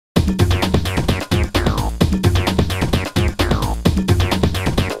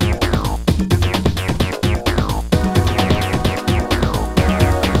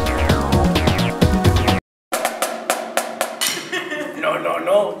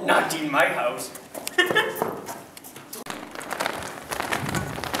No, not in my house.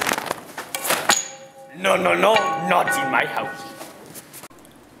 No, not in my house.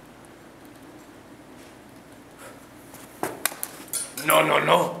 No,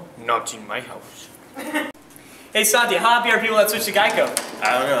 not in my house. Hey Santi, how happy are people that switched to Geico?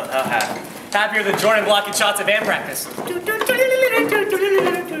 I don't know, how happy? Happier than Jordan blocking shots at band practice.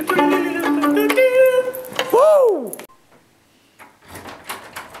 Woo!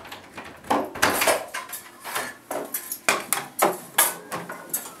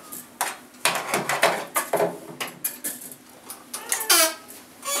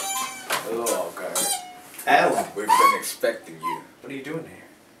 Hello, Alguire. Alan, We've been expecting you. what are you doing here?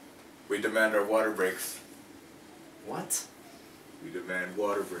 We demand our water breaks. What? We demand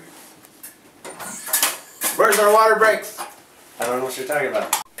water breaks. Where's our water breaks? I don't know what you're talking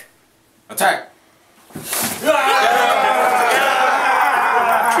about. Attack!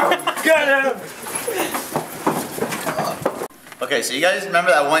 Okay, so you guys remember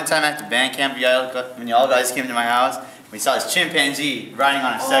that one time after band camp when y'all guys came to my house? We saw this chimpanzee riding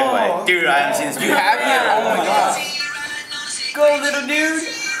on a Segway. Oh. Dude, I haven't seen this before. You have it? Oh my god. Go little dude!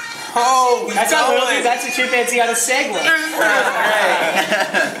 Oh, That's not little dude, that's a chimpanzee on a Segway.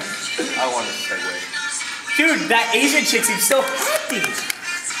 I want a Segway. Dude, that Asian chick seems so happy.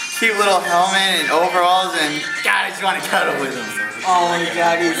 Cute little helmet and overalls and God, I just want to cuddle with him. Oh my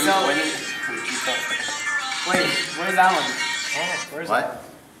god, he's so... Wait, where's that one? Oh, where's What?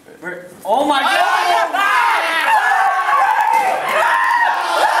 Where? Oh my god!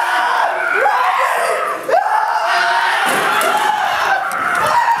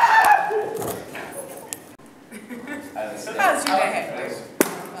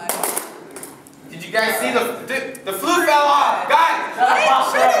 Did you guys see the flute fell off? Guys!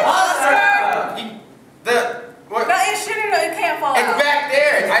 What? No, it shouldn't. It can't fall It's out. back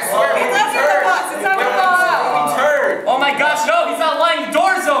there. I swear. It's under the box. It's not gonna fall out. Turd. Oh my gosh, no, he's not lying, the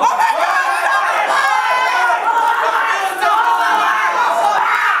door's open! Oh my god!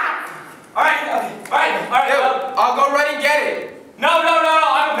 Alright. I'll go run and get it. No,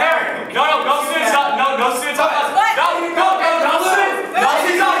 I'm a parent. No students on the bus. No students on the bus. No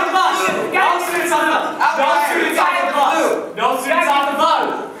students on the bus. No students on the bus. No students on the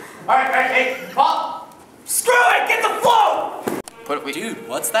bus. Alright, hey, Paul. Screw it, get the float! Dude,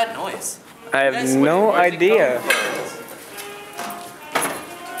 what's that noise? I have no idea.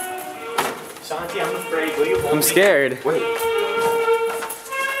 Shanti, I'm afraid. Will you hold I'm me? scared. Wait.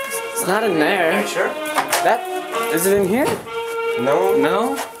 It's not in there. Are you sure? Is it in here? No.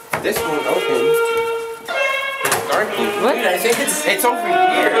 No? This won't open. It's dark. What? Dude, I think It's over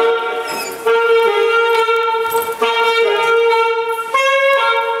here.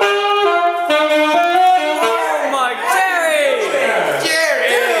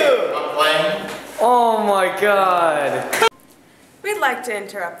 Oh my god. We'd like to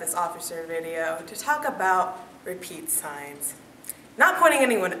interrupt this officer video to talk about repeat signs. Not pointing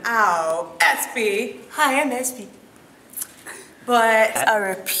anyone out, SB. Hi, I'm SB. But a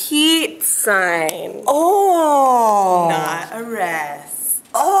repeat sign. Oh! Not arrest.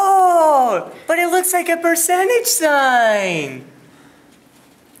 Oh! But it looks like a percentage sign!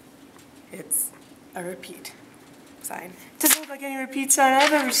 It's a repeat sign. Doesn't look like any repeat sign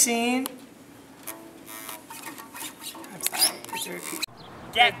I've ever seen. I'm sorry, it's a repeat.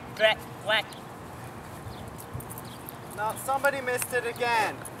 Whack. No, somebody missed it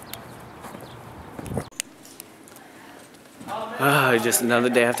again. Just another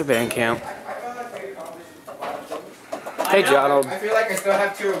day after band camp. Hey, Donald. I feel like I still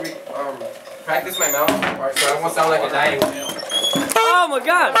have to practice my mouth, or so I won't sound like a dying whale. Oh my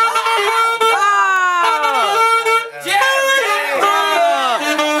god!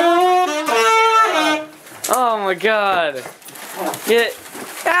 Oh my god! Yeah.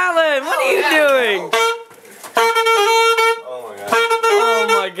 Alan, what are you doing? Oh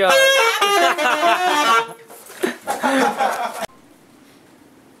my god.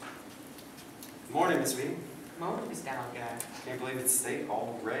 Morning, Miss Wheaton. Morning, Mr. Alguire. Can't believe it's late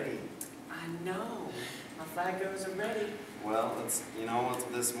already. I know. My flag goes are ready. Well, you know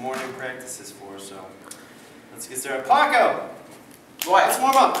what this morning practice is for, so let's get started. Paco! What? Let's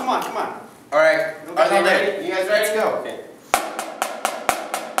warm up. Come on. Alright. Are they ready? You guys ready? Let's go. Okay.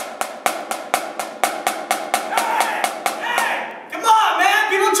 Come on, man!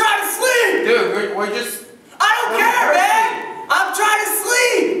 People trying to sleep! Dude, we're just... I don't care, man! I'm trying to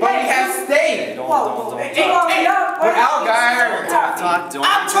sleep! But we We're Alguire.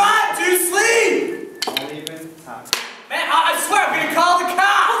 I'm trying to sleep! Don't even talk. Man, I swear I'm gonna call the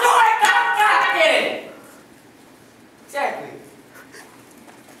cops! Go ahead, get it! Exactly.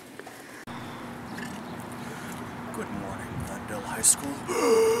 Good morning, Glendale High School.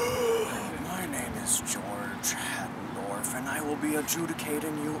 My name is George Hattendorf, and I will be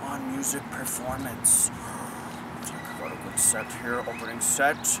adjudicating you on music performance. I've got a good set here, opening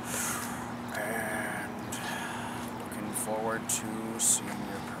set, and looking forward to seeing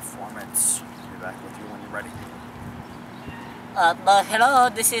your performance. I'll be back with you when you're ready. Hello,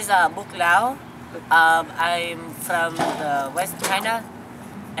 this is Buk Lao. I'm from the West China,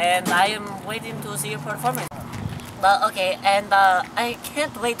 and I am waiting to see your performance. Okay, and I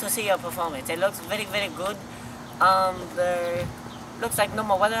can't wait to see your performance. It looks very, very good. There looks like no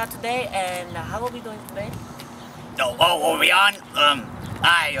more weather out today, and how are we doing today? Oh, are we on?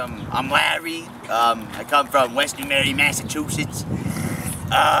 Hi, I'm Larry. I come from Western Mary, Massachusetts.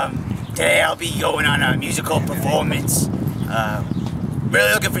 Today I'll be going on a musical performance.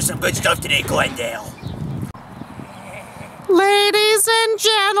 Really looking for some good stuff today, Glendale. Ladies and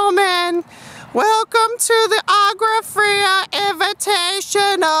gentlemen, welcome to the Alguire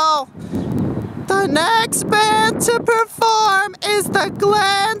Invitational. The next band to perform is the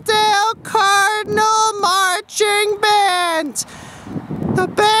Glendale Cardinal Marching Band. The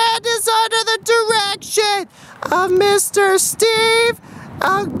band is under the direction of Mr. Steve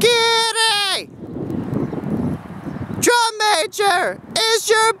Alguire. Drum major, is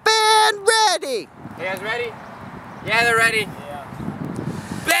your band ready? You guys ready? Yeah, they're ready.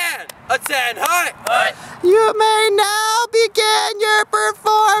 Band, attend, high! You may now begin your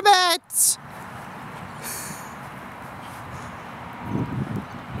performance.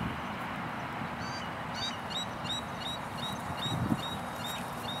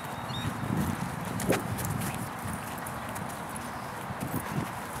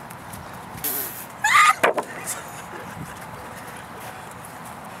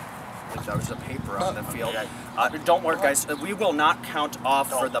 There's a paper on the field. Don't worry, guys. We will not count off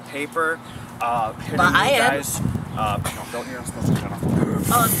for the paper. Hitting But you I am. guys. No, don't. You're not supposed to count off.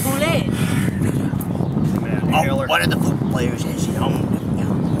 Oh, it's too late. Man, Oh, one of the flute players is home.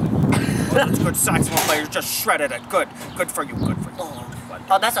 It's good saxophone players just shredded it. Good for you. Good for you.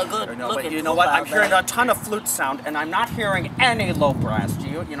 Oh, that's a good No, looking but you know what? I'm flute, hearing a ton of flute sound, and I'm not hearing any low brass. Do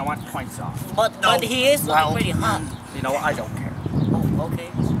you? You know what? Points off. But he is looking pretty hot. You know what? I don't care. Oh, okay.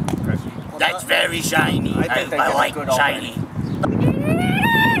 That's very shiny. I think they I did like good shiny.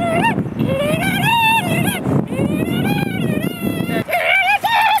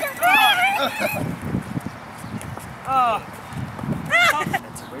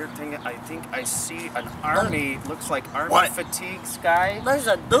 It's a weird thing. I think I see an army. Looks like army What? fatigues guy. There's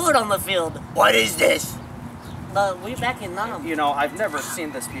a dude on the field. What is this? We're back in Nam. You know, I've never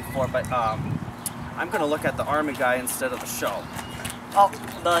seen this before, but I'm gonna look at the army guy instead of the show. Oh,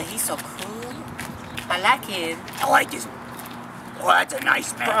 but he's so cool. I like him. I like this. Well, that's a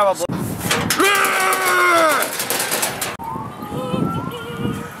nice man. Probably.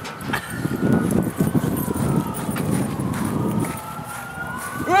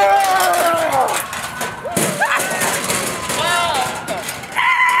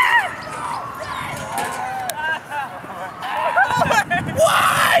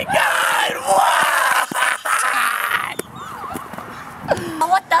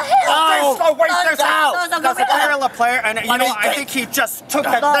 What the hell? Oh, wait, there's a gorilla. gorilla player, and you know, I think he just took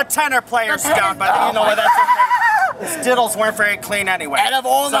the tenor players tenor- down, but you know what, that's okay. His diddles weren't very clean anyway. Out of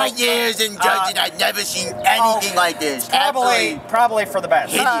all So, my years in judging, I've never seen anything like this. Probably for the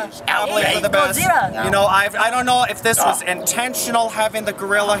best. Hideous. Probably for the best. Godzilla. You know, I don't know if this was intentional having the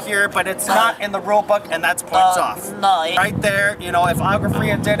gorilla here, but it's not in the rule book, and that's points off. No, Right there, you know, if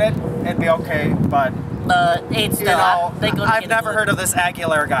Alguire did it, it'd be okay, but it's you know, they gonna I've get never good. heard of this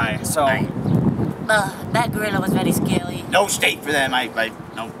Alguire guy, so. That gorilla was very scary. No stake for them.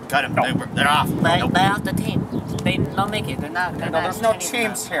 No, cut them. They're off. They're off the team. They don't make it. They're not. No, there's no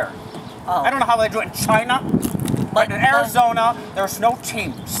teams here. Oh. I don't know how they do it in China, but in Arizona, there's no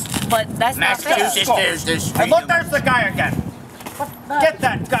teams. But that's not fair. Massachusetts, there's And look, there's the guy again. Get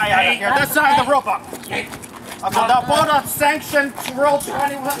that guy out of here. That's not in the rule book. I'm the board of sanctioned World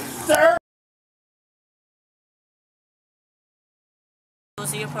 21, sir. To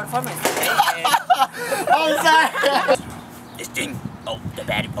see your performance. Oh, sorry. This thing. Oh, the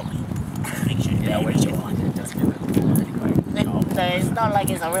battery. Yeah, where's your one? It's not like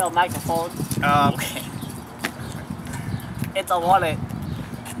it's a real microphone. Okay. It's a wallet.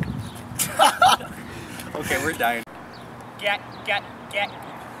 Okay, we're dying. Get.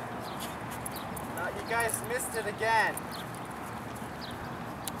 You guys missed it again.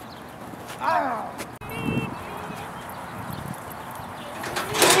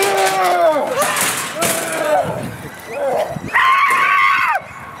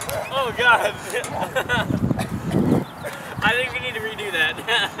 Oh God! I think we need to redo that.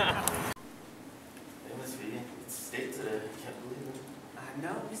 Hey, Miss V, it's state today. I can't believe it. I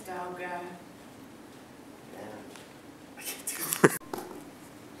know, Mr. Alguire. Yeah. I can't do this.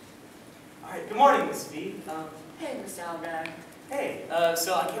 Alright, good morning, Miss V. Hey, Mr. Alguire. Hey,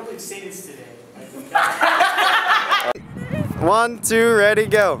 so I can't believe state is today. 1, 2, ready,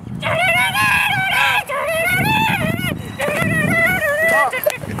 go.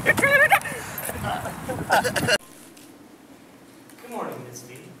 Good morning, Miss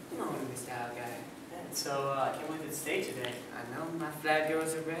V. Good morning, Mr. Alguire. So, I can't believe it's state today. I know, my flag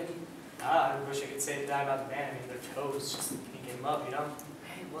girls are ready. I wish I could say that about the band. I mean, their toes just picking them up, you know?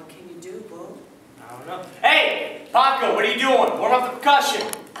 Hey, what can you do, Bo? I don't know. Hey, Paco, what are you doing? Warm up the percussion.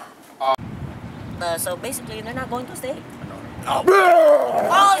 So basically, they're not going to stay. We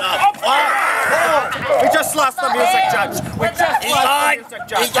just lost the music judge. We just lost the music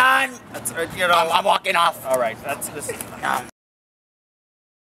judge. He's done. That's, you know, I'm walking off. all right, that's this.